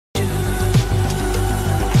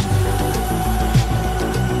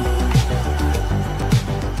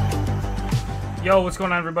Yo, what's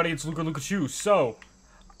going on, everybody? It's Luka. So,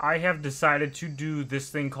 I have decided to do this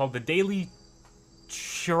thing called the Daily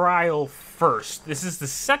Trial first. This is the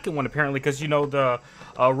second one, apparently, because, you know, the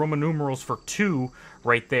Roman numerals for 2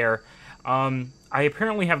 right there. I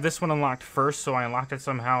apparently have this one unlocked first, so I unlocked it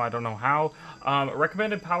somehow. I don't know how.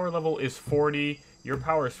 Recommended power level is 40. Your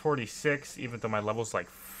power is 46, even though my level's like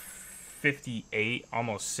 58,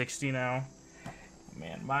 almost 60 now.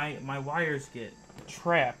 Man, my wires get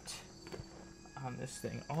trapped on this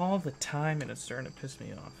thing all the time, and it's starting to piss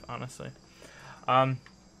me off, honestly.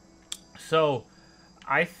 So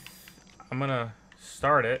I'm gonna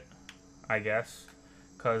start it, I guess,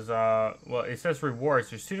 because well, it says rewards.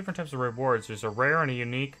 There's 2 different types of rewards. There's a rare and a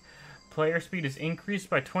unique. Player speed is increased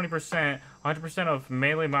by 20%. 100% of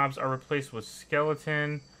melee mobs are replaced with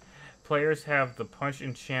skeleton. Players have the punch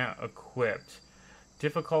enchant equipped.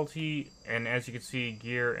 Difficulty, and as you can see,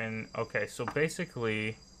 gear, and okay, so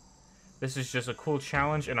basically this is just a cool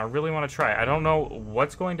challenge, and I really want to try it. I don't know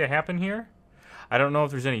what's going to happen here. I don't know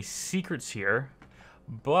if there's any secrets here,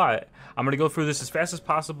 but I'm going to go through this as fast as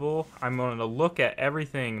possible. I'm going to look at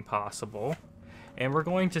everything possible, and we're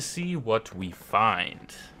going to see what we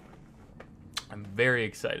find. I'm very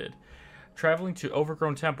excited. Traveling to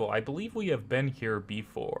Overgrown Temple. I believe we have been here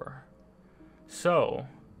before. So,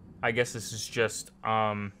 I guess this is just,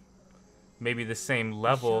 maybe the same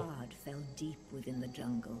level. The shard fell deep within the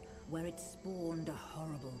jungle, where it spawned a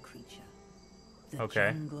horrible creature. The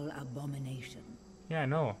jungle abomination. Yeah, I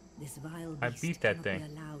know. This vile I beat that thing. Be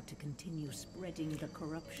allowed to continue spreading the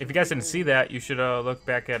corruption. If you guys didn't see that, you should look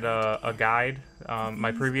back at a guide,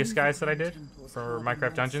 my previous guides that I did for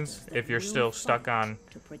Minecraft Dungeons, if you're still stuck on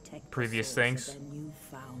previous things.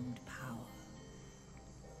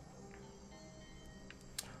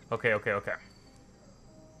 Okay.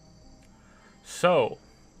 So,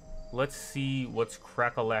 let's see what's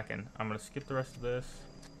crack-a-lackin'. I'm gonna skip the rest of this.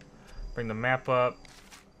 Bring the map up.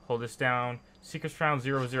 Hold this down. Secrets found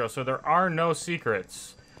 0, 0. So there are no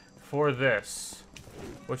secrets for this,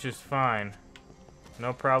 which is fine.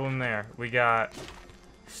 No problem there. We got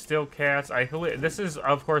still cats. This is,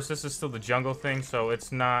 of course, this is still the jungle thing, so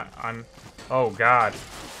it's not. Oh god.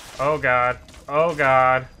 Oh god. Oh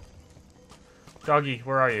god. Doggy,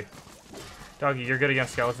 where are you? Doggy, you're good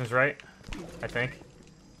against skeletons, right? I think.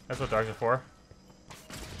 That's what dogs are for.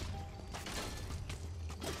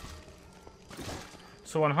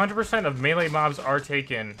 So 100% of melee mobs are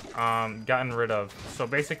taken, gotten rid of. So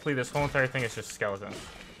basically this whole entire thing is just skeletons.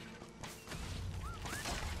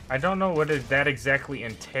 I don't know what that exactly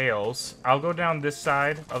entails. I'll go down this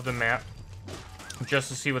side of the map just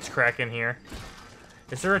to see what's cracking here.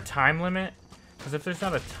 Is there a time limit? Because if there's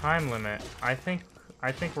not a time limit, I think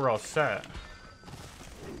we're all set.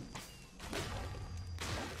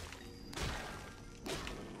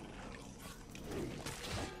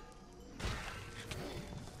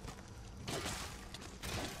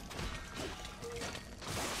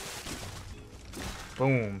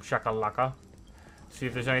 Boom, shakalaka. See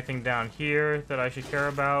if there's anything down here that I should care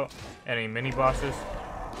about. Any mini bosses?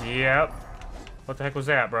 Yep. What the heck was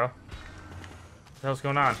that, bro? What the hell's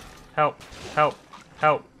going on? Help, help,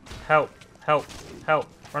 help, help, help, help.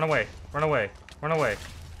 Run away, run away, run away.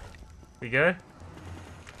 We good?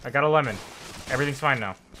 I got a lemon. Everything's fine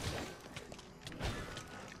now.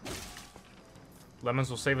 Lemons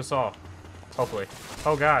will save us all. Hopefully.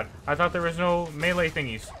 Oh god, I thought there was no melee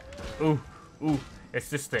thingies. Ooh, ooh. It's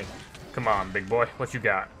this thing. Come on, big boy. What you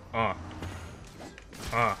got?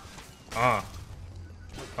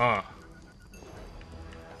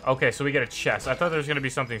 Okay, so we get a chest. I thought there was going to be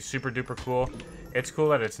something super duper cool. It's cool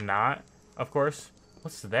that it's not, of course.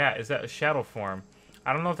 What's that? Is that a shadow form?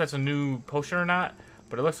 I don't know if that's a new potion or not,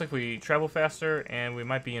 but it looks like we travel faster and we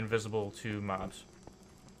might be invisible to mobs.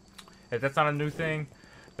 If that's not a new thing,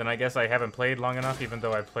 then I guess I haven't played long enough, even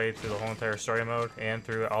though I've played through the whole entire story mode and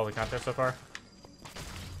through all the content so far.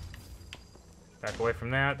 Back away from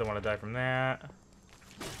that. Don't want to die from that.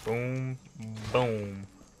 Boom. Boom.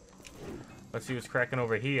 Let's see what's cracking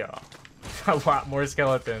over here. A lot more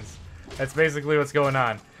skeletons. That's basically what's going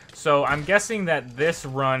on. So I'm guessing that this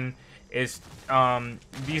run is...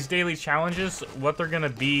 these daily challenges, what they're going to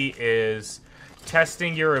be is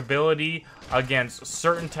testing your ability against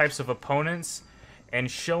certain types of opponents and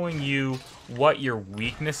showing you what your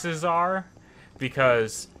weaknesses are.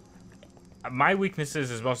 Because... my weaknesses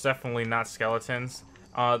is most definitely not skeletons.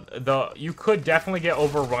 You could definitely get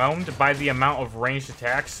overwhelmed by the amount of ranged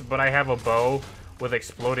attacks, but I have a bow with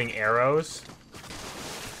exploding arrows.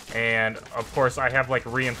 And, of course, I have, like,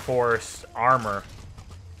 reinforced armor.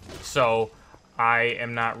 So, I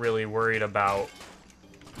am not really worried about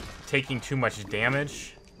taking too much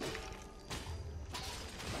damage.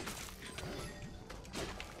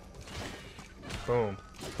 Boom.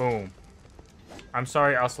 Boom. I'm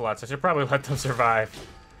sorry, ocelots. I should probably let them survive.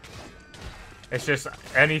 It's just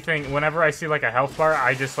anything. Whenever I see like a health bar,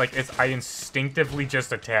 I just like I instinctively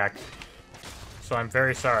just attack. So I'm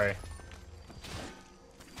very sorry.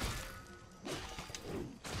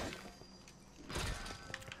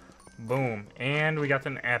 Boom. And we got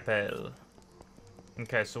an apple.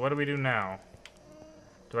 Okay, so what do we do now?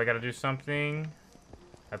 Do I gotta do something?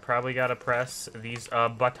 I probably gotta press these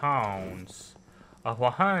buttons. A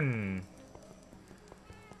one.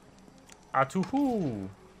 A two.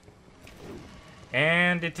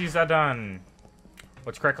 And it is a done.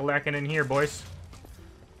 What's crack-a-lackin' in here, boys?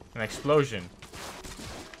 An explosion.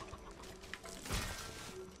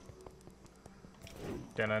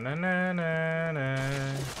 Da-na-na-na-na-na.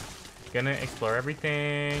 Gonna explore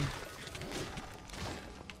everything.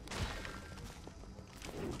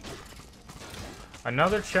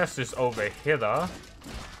 Another chest is over here.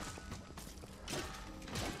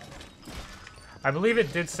 I believe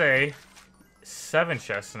it did say 7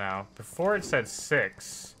 chests now. Before it said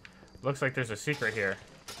 6. Looks like there's a secret here.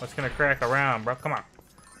 What's gonna crack around, bro? Come on.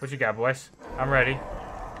 What you got, boys? I'm ready.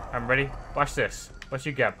 I'm ready. Watch this. What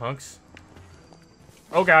you got, punks?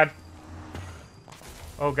 Oh, God.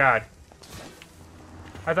 Oh, God.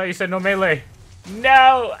 I thought you said no melee.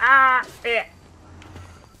 No! Ah!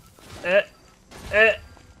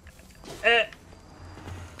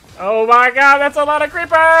 Oh, my God. That's a lot of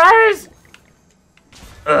creepers!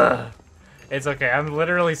 Ugh. It's okay. I'm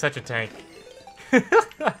literally such a tank.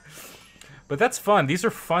 But that's fun. These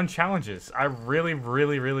are fun challenges. I really,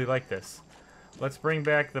 really, really like this. Let's bring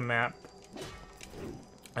back the map.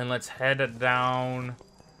 And let's head down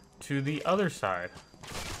to the other side.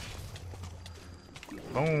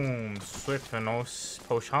 Boom. Swiftness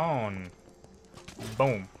potion.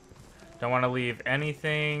 Boom. Don't want to leave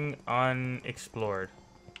anything unexplored.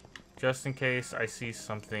 Just in case I see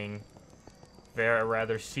something very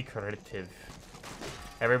rather secretive.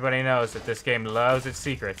 Everybody knows that this game loves its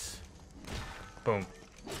secrets. Boom.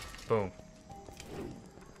 Boom.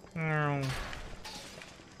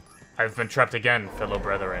 I've been trapped again, fellow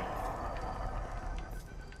brethren.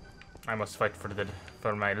 I must fight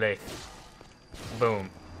for my life. Boom.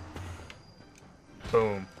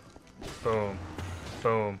 Boom. Boom.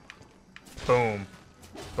 Boom. Boom.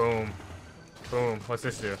 Boom. Boom. What's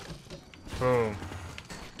this do? Boom.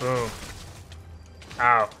 Boom.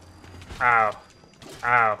 Ow. Ow.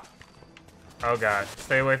 Ow. Oh, God.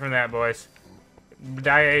 Stay away from that, boys.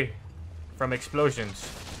 Die from explosions.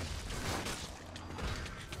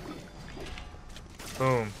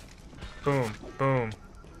 Boom. Boom. Boom.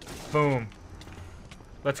 Boom.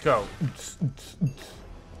 Let's go.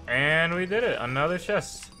 And we did it. Another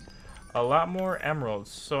chest. A lot more emeralds.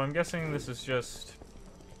 So I'm guessing this is just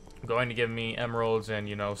going to give me emeralds and,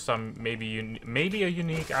 you know, some maybe a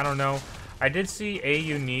unique. I don't know. I did see a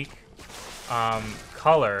unique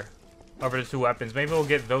color over the 2 weapons. Maybe we'll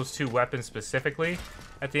get those 2 weapons specifically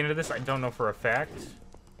at the end of this. I don't know for a fact.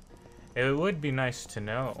 It would be nice to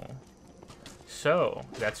know. So,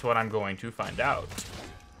 that's what I'm going to find out.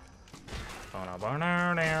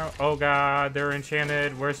 Oh, God, they're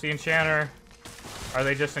enchanted. Where's the enchanter? Are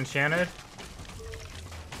they just enchanted?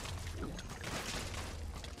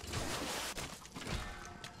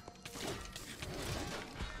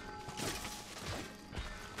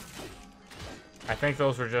 I think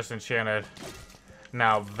those were just enchanted.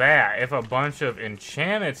 Now that, if a bunch of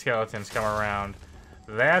enchanted skeletons come around,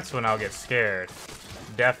 that's when I'll get scared.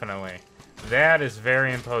 Definitely. That is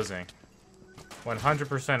very imposing.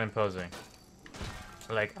 100% imposing.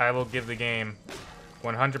 Like, I will give the game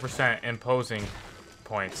 100% imposing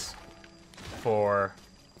points for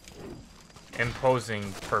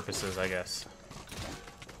imposing purposes, I guess.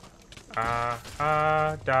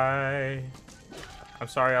 Die. I'm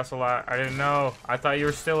sorry, Ocelot. I didn't know. I thought you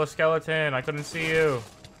were still a skeleton. I couldn't see you.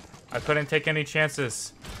 I couldn't take any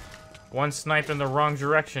chances. One snipe in the wrong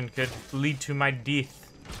direction could lead to my death.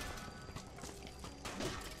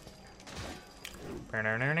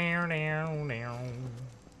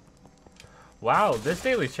 Wow, this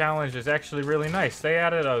daily challenge is actually really nice. They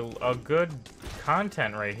added a good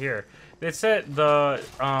content right here. It said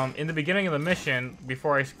in the beginning of the mission,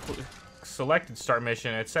 before I selected start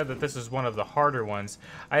mission, it said that this is one of the harder ones.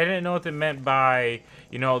 I didn't know what it meant by,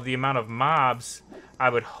 you know, the amount of mobs. I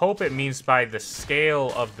would hope it means by the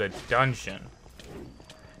scale of the dungeon.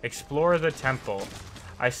 Explore the temple.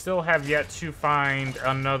 I still have yet to find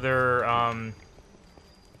another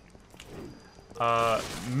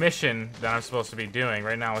mission that I'm supposed to be doing.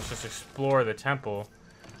 Right now, it's just explore the temple.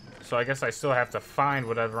 So I guess I still have to find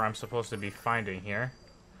whatever I'm supposed to be finding here.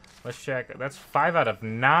 Let's check. That's 5 out of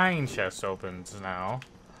 9 chests opens now.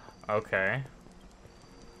 Okay.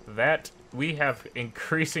 That, we have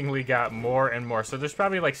increasingly got more and more. So there's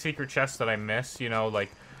probably, like, secret chests that I miss, you know,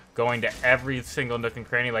 like, going to every single nook and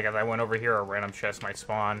cranny. Like, as I went over here, a random chest might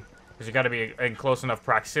spawn. Because you got to be in close enough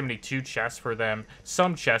proximity to chests for them,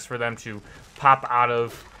 some chests for them to pop out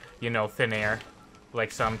of, you know, thin air.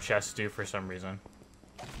 Like some chests do for some reason.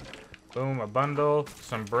 Boom, a bundle,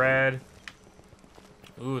 some bread.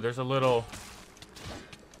 Ooh, there's a little...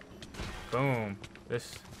 Boom.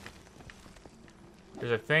 There's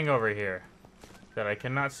a thing over here that I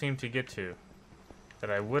cannot seem to get to. That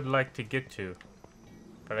I would like to get to.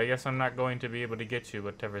 But I guess I'm not going to be able to get to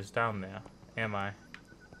whatever's down there. Am I?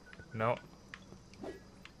 Nope.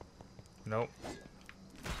 Nope.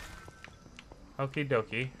 Okie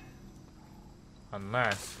dokie.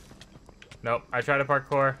 Unless... Nope, I tried to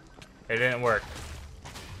parkour. It didn't work.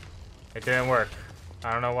 It didn't work.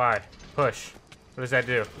 I don't know why. Push. What does that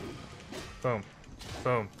do? Boom.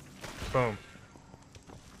 Boom. Boom.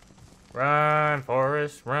 Run,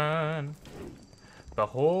 Forrest, run.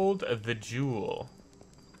 Behold the jewel.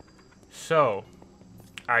 So,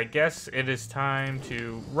 I guess it is time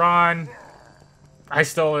to run. I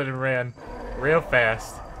stole it and ran real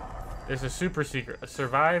fast. There's a super secret.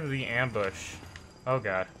 Survive the ambush. Oh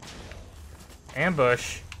god.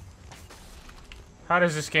 Ambush? How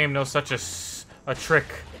does this game know such a trick?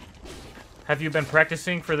 Have you been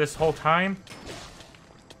practicing for this whole time?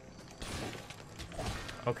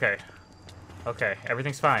 Okay. Okay,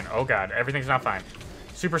 everything's fine. Oh god, everything's not fine.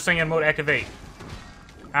 Super Saiyan mode activate.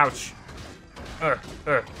 Ouch. Uh,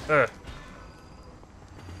 uh, uh.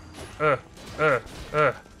 Uh, uh,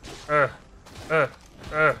 uh, uh, uh,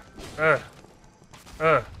 uh,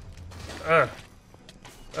 uh, uh,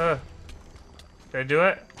 uh. Did I do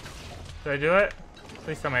it? Did I do it?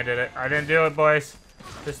 Please tell me I did it. I didn't do it, boys.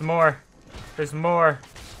 There's more. There's more.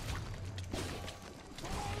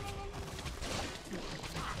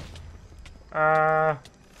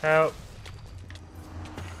 Help.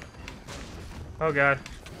 Oh god.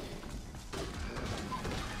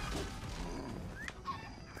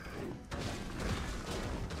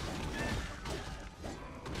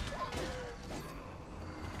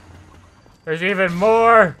 There's even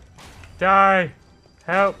more! Die!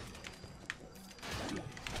 Help!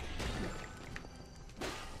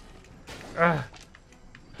 Ugh.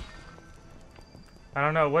 I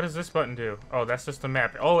don't know. What does this button do? Oh, that's just the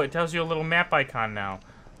map. Oh, it tells you a little map icon now.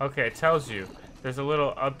 Okay, it tells you. There's a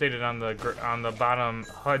little updated on the bottom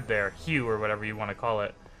HUD there. Hue, or whatever you want to call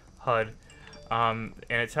it. HUD. And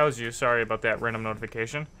it tells you... Sorry about that random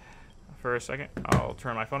notification. For a second. I'll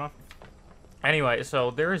turn my phone off. Anyway, so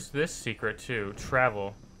there's this secret too.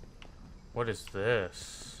 Travel. What is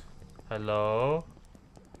this? Hello?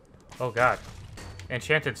 Oh god.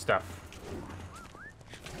 Enchanted stuff.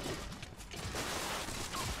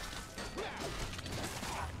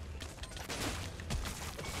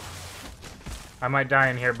 I might die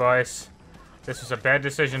in here, boys. This was a bad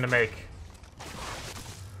decision to make.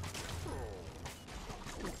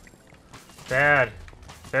 Bad.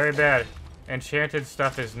 Very bad. Enchanted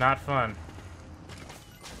stuff is not fun.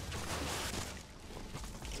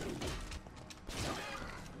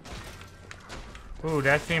 Ooh,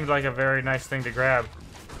 that seemed like a very nice thing to grab.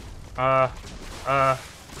 Die,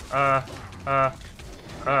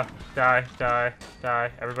 die,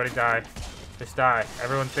 die. Everybody die. Just die.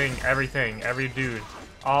 Everything, every dude.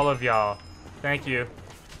 All of y'all. Thank you.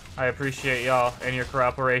 I appreciate y'all and your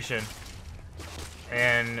cooperation.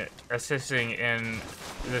 And assisting in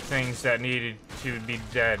the things that needed to be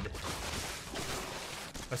dead.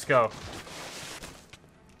 Let's go.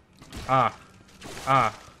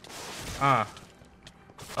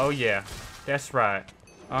 Oh yeah, that's right.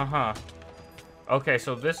 Uh-huh. Okay,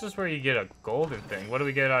 so this is where you get a golden thing. What do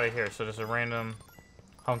we get out of here? So there's a random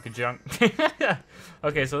hunk of junk.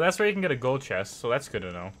 Okay, so that's where you can get a gold chest, so that's good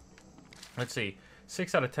to know. Let's see.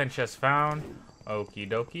 6 out of 10 chests found. Okie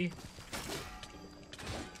dokie.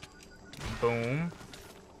 Boom.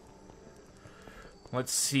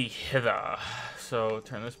 Let's see hither. So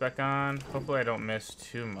turn this back on. Hopefully I don't miss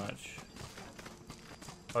too much.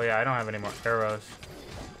 Oh yeah, I don't have any more arrows.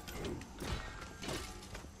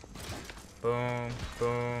 Boom,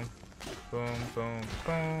 boom, boom, boom,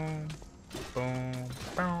 boom, boom,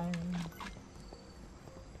 boom.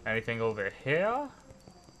 Anything over here?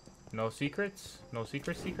 No secrets? No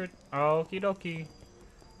secret? Okie dokie.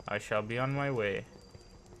 I shall be on my way.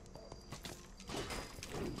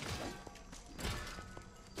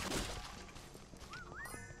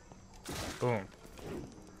 Boom.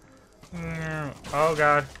 Oh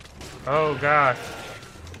god. Oh god.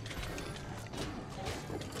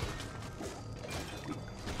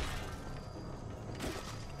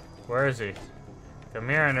 Where is he? Come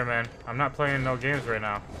here, Enderman. I'm not playing no games right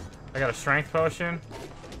now. I got a strength potion.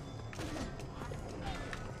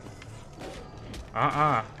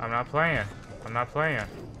 I'm not playing. I'm not playing.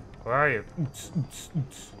 Where are you? Oops, oops,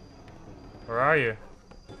 oops. Where are you?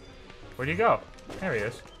 Where'd you go? There he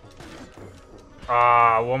is.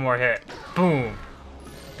 Ah, one more hit. Boom.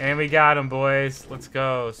 And we got him, boys. Let's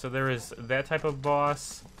go. So there is that type of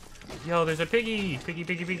boss. Yo, there's a piggy. Piggy,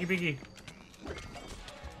 piggy, piggy, piggy.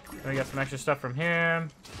 And we got some extra stuff from him.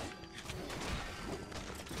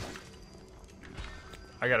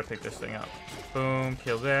 I gotta pick this thing up. Boom,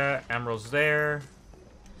 kill that. Emerald's there.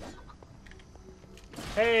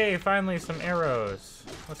 Hey, finally some arrows.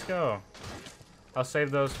 Let's go. I'll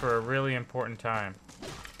save those for a really important time.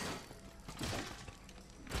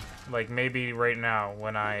 Like maybe right now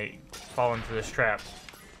when I fall into this trap.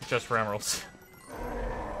 Just for emeralds.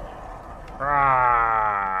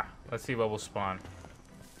 Ah! Let's see what will spawn.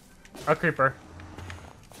 A creeper.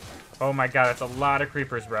 Oh my god, that's a lot of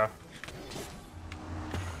creepers, bro.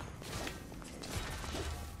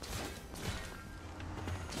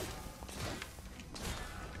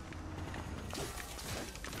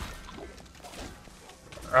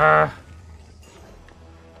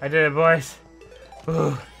 I did it, boys.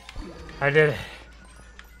 Ooh, I did it.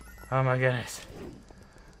 Oh my goodness.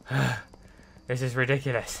 This is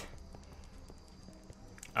ridiculous.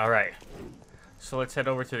 Alright. So let's head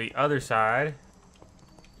over to the other side.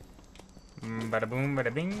 Bada boom,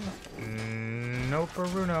 bada bing. Nope,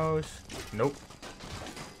 Brunos. Nope.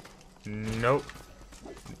 Nope.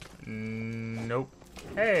 Nope.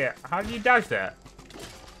 Hey, how did you dodge that?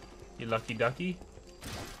 You lucky ducky.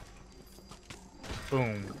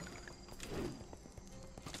 Boom.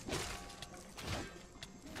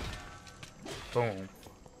 Boom.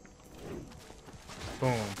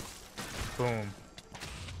 Boom. Boom.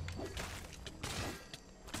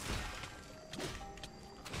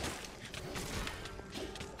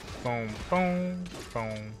 Boom, boom,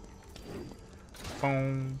 boom.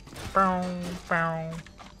 Boom, boom, boom.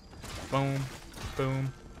 Boom,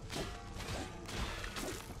 boom.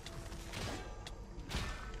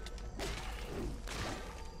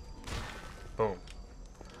 Boom.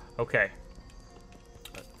 Okay.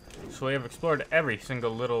 So we have explored every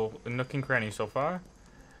single little nook and cranny so far.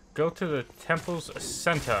 Go to the temple's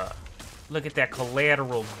center. Look at that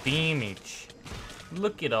collateral damage.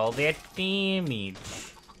 Look at all that damage.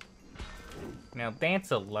 Now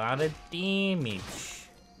that's a lot of damage.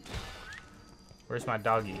 Where's my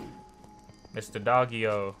doggy? Mr.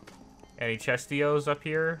 Doggy-O. Any chest-EOs up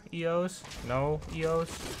here? EOs? No EOs?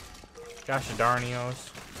 Gosh darn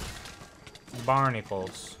EOs.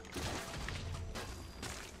 Barnacles.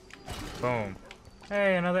 Boom.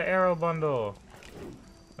 Hey, another arrow bundle.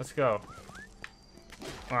 Let's go.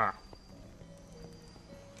 Ah.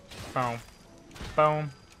 Boom.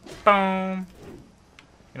 Boom. Boom.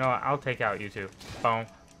 You know what? I'll take out you two. Boom.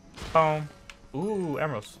 Boom. Ooh,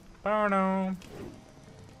 emeralds. Boom. Boom.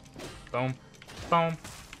 Boom. Boom.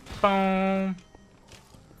 Boom.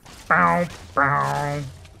 Boom.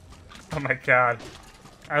 Oh my god.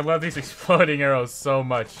 I love these exploding arrows so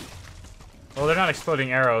much. Well, they're not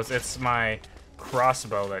exploding arrows. It's my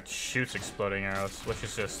crossbow that shoots exploding arrows, which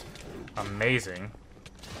is just amazing.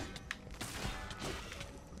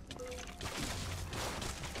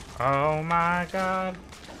 Oh my god.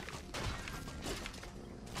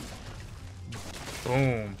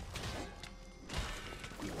 Boom.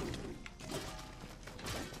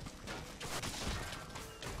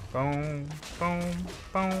 Boom, boom,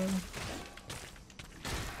 boom.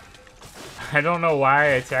 I don't know why I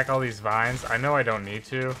attack all these vines. I know I don't need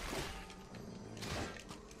to.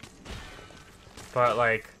 But,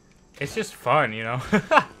 like, it's just fun, you know?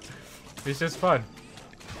 It's just fun.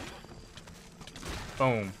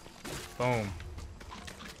 Boom. Boom.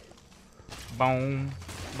 Boom.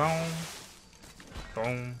 Boom.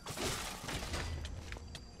 Boom.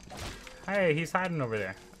 Hey, he's hiding over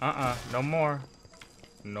there. No more.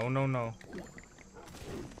 No, no, no.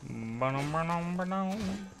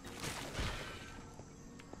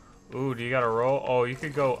 Ooh, do you gotta roll? Oh, you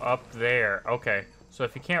could go up there. Okay, so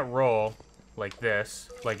if you can't roll like this,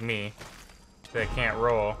 like me, that can't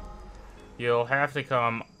roll, you'll have to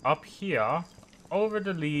come up here, over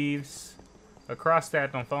the leaves, across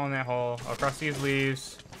that, don't fall in that hole, across these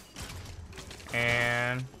leaves,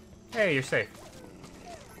 and hey, you're safe.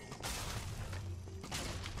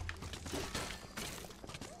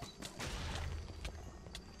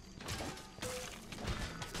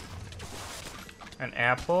 An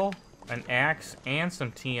apple, an axe, and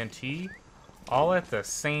some TNT, all at the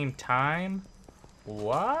same time?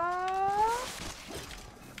 What?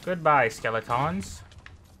 Goodbye, skeletons.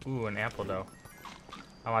 Ooh, an apple though.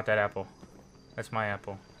 I want that apple. That's my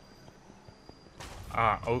apple.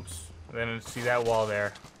 Oops. Then see that wall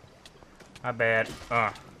there. Not bad.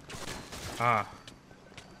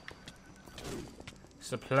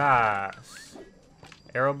 Supplies.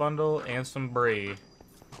 Arrow bundle and some brie.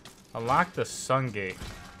 Unlock the sun gate.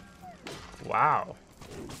 Wow.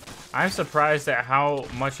 I'm surprised at how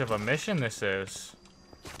much of a mission this is.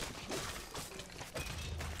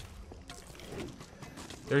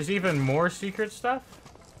 There's even more secret stuff?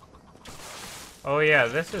 Oh yeah,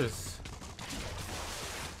 this is...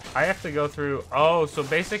 I have to go through... Oh, so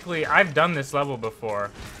basically, I've done this level before.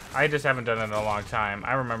 I just haven't done it in a long time.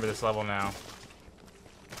 I remember this level now.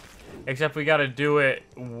 Except we gotta do it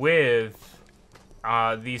with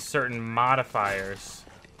these certain modifiers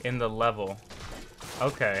in the level.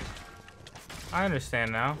 Okay. I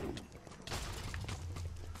understand now.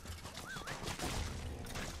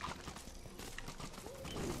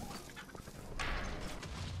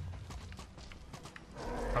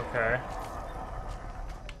 Okay.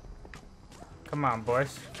 Come on,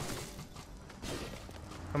 boys.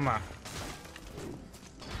 Come on.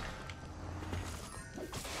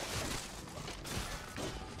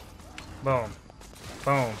 Boom.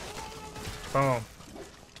 Boom. Boom.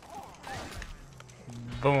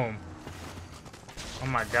 Boom. Oh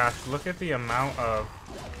my gosh, look at the amount of...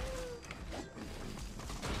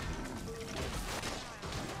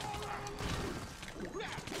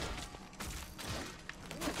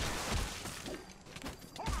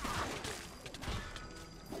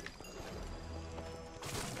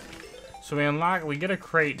 So we get a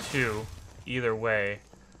crate too, either way,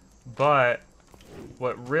 but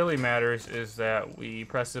what really matters is that we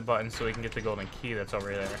press the button so we can get the golden key that's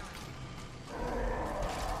over there.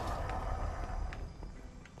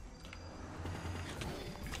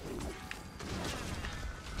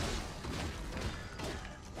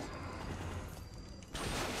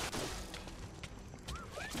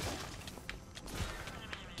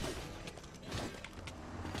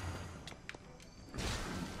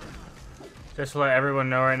 Just to let everyone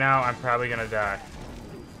know right now, I'm probably gonna die.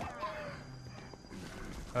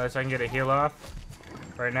 Unless I can get a heal off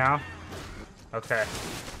right now. Okay.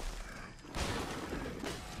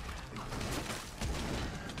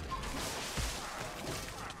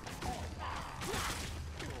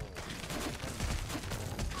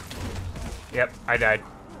 Yep, I died.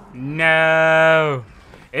 No!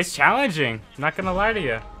 It's challenging. I'm not gonna lie to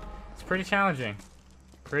you. It's pretty challenging.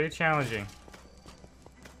 Pretty challenging.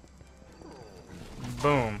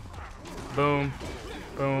 Boom. Boom.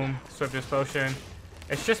 Boom. Swiftness potion.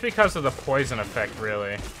 It's just because of the poison effect,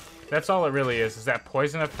 really. That's all it really is that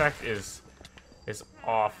poison effect is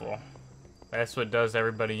awful. That's what does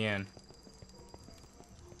everybody in.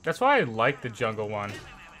 That's why I like the jungle one.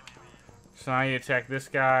 So now you attack this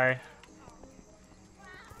guy.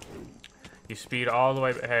 You speed all the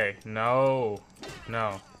way... Hey, no.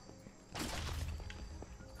 No.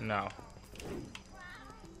 No.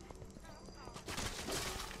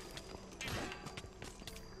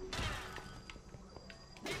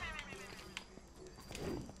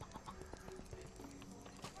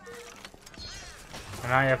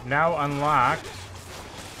 And I have now unlocked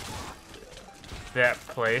that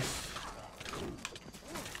place.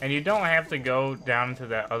 And you don't have to go down to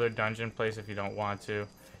that other dungeon place if you don't want to.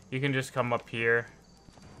 You can just come up here.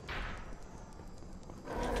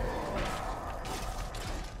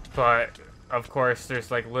 But, of course,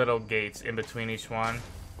 there's like little gates in between each one.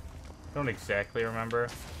 Don't exactly remember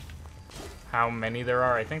how many there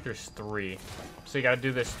are. I think there's 3. So you gotta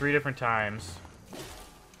do this 3 different times.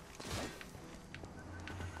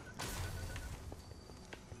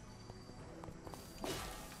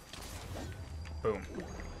 Boom.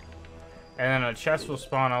 And then a chest will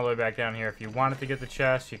spawn all the way back down here. If you wanted to get the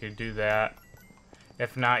chest, you could do that.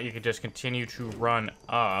 If not, you could just continue to run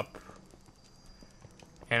up.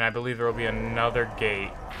 And I believe there will be another gate.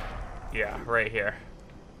 Yeah, right here.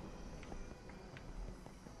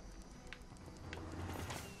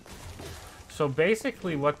 So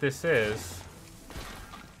basically what this is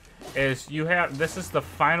you have... This is the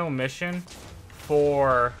final mission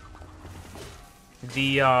for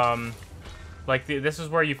the, this is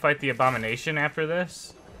where you fight the abomination after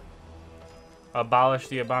this. Abolish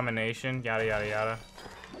the abomination, yada yada yada.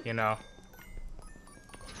 You know.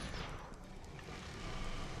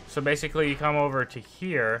 So basically you come over to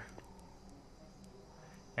here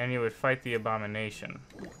and you would fight the abomination.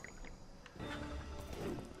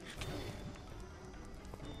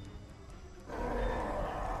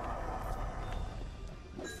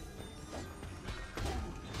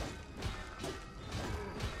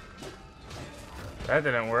 That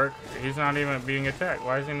didn't work. He's not even being attacked.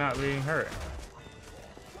 Why is he not being hurt?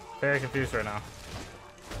 Very confused right now.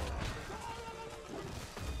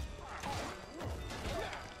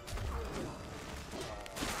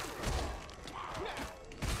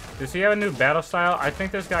 Does he have a new battle style? I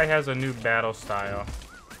think this guy has a new battle style.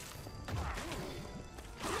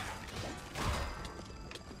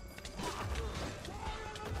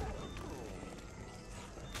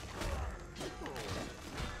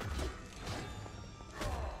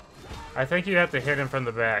 I think you have to hit him from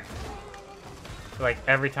the back. Like,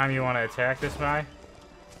 every time you want to attack this guy,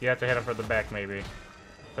 you have to hit him from the back, maybe.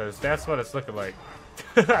 Because that's what it's looking like.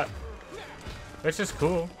 It's just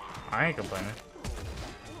cool. I ain't complaining.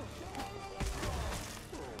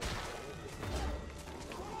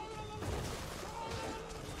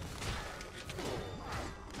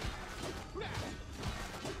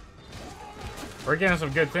 We're getting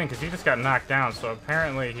some good thing, because he just got knocked down, so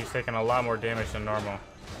apparently he's taking a lot more damage than normal.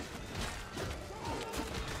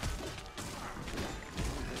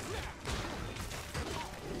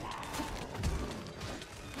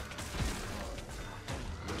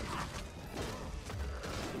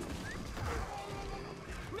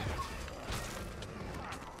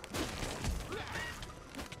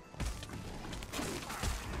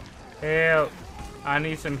 Help! I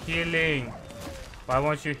need some healing. Why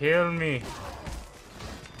won't you heal me?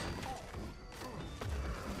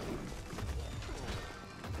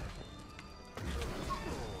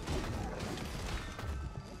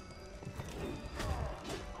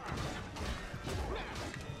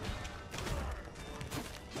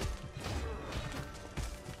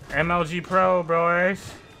 MLG Pro,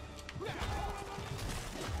 boys.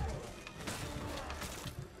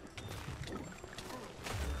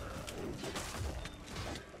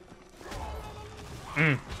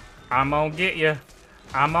 I'm gonna get you.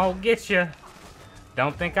 I'm gonna get you.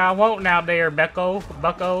 Don't think I won't now there, Bucko.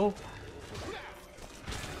 Bucko.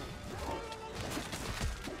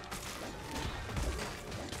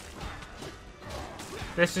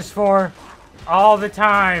 This is for all the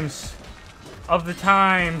times of the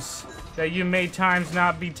times that you made times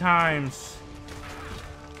not be times.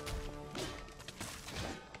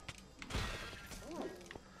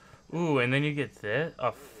 Ooh, and then you get this.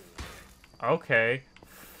 Okay.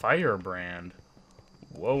 Firebrand.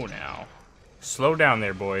 Whoa now. Slow down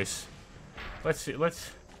there, boys. Let's see. What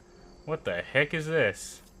the heck is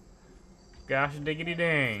this? Gosh diggity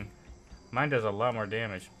dang. Mine does a lot more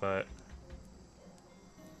damage, but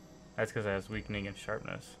that's because it has weakening and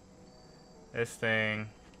sharpness. This thing.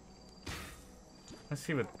 Let's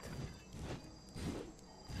see what.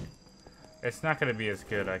 It's not going to be as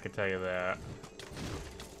good, I can tell you that.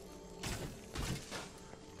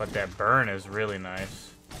 But that burn is really nice.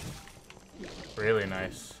 Really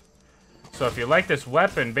nice. So if you like this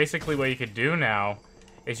weapon, basically what you could do now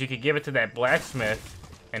is you could give it to that blacksmith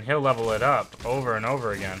and he'll level it up over and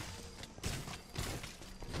over again.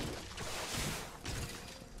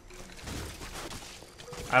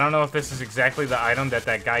 I don't know if this is exactly the item that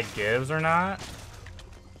guy gives or not.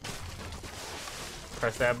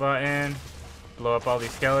 Press that button. Blow up all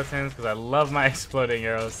these skeletons because I love my exploding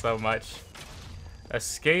arrows so much.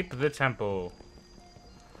 Escape the temple.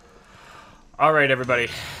 Alright, everybody.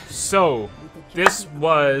 So, this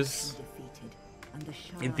was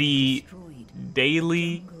the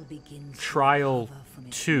Daily Trial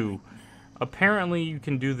 2. Apparently, you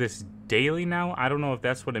can do this daily now. I don't know if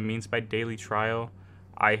that's what it means by daily trial.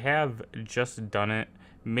 I have just done it.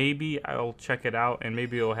 Maybe I'll check it out, and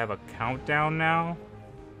maybe it'll have a countdown now.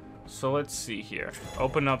 So, let's see here.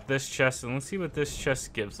 Open up this chest, and let's see what this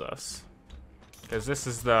chest gives us. Because this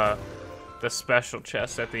is the special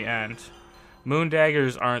chest at the end. Moon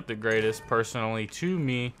daggers aren't the greatest, personally, to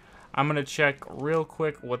me. I'm going to check real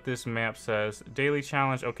quick what this map says. Daily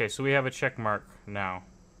challenge. Okay, so we have a check mark now.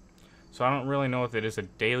 So I don't really know if it is a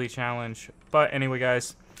daily challenge. But anyway,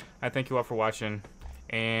 guys, I thank you all for watching.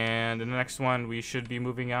 And in the next one, we should be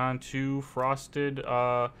moving on to Frosted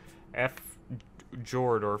F.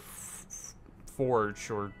 Jord or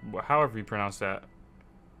Forge, or however you pronounce that.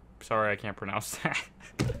 Sorry, I can't pronounce that.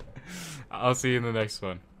 I'll see you in the next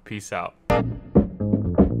one. Peace out.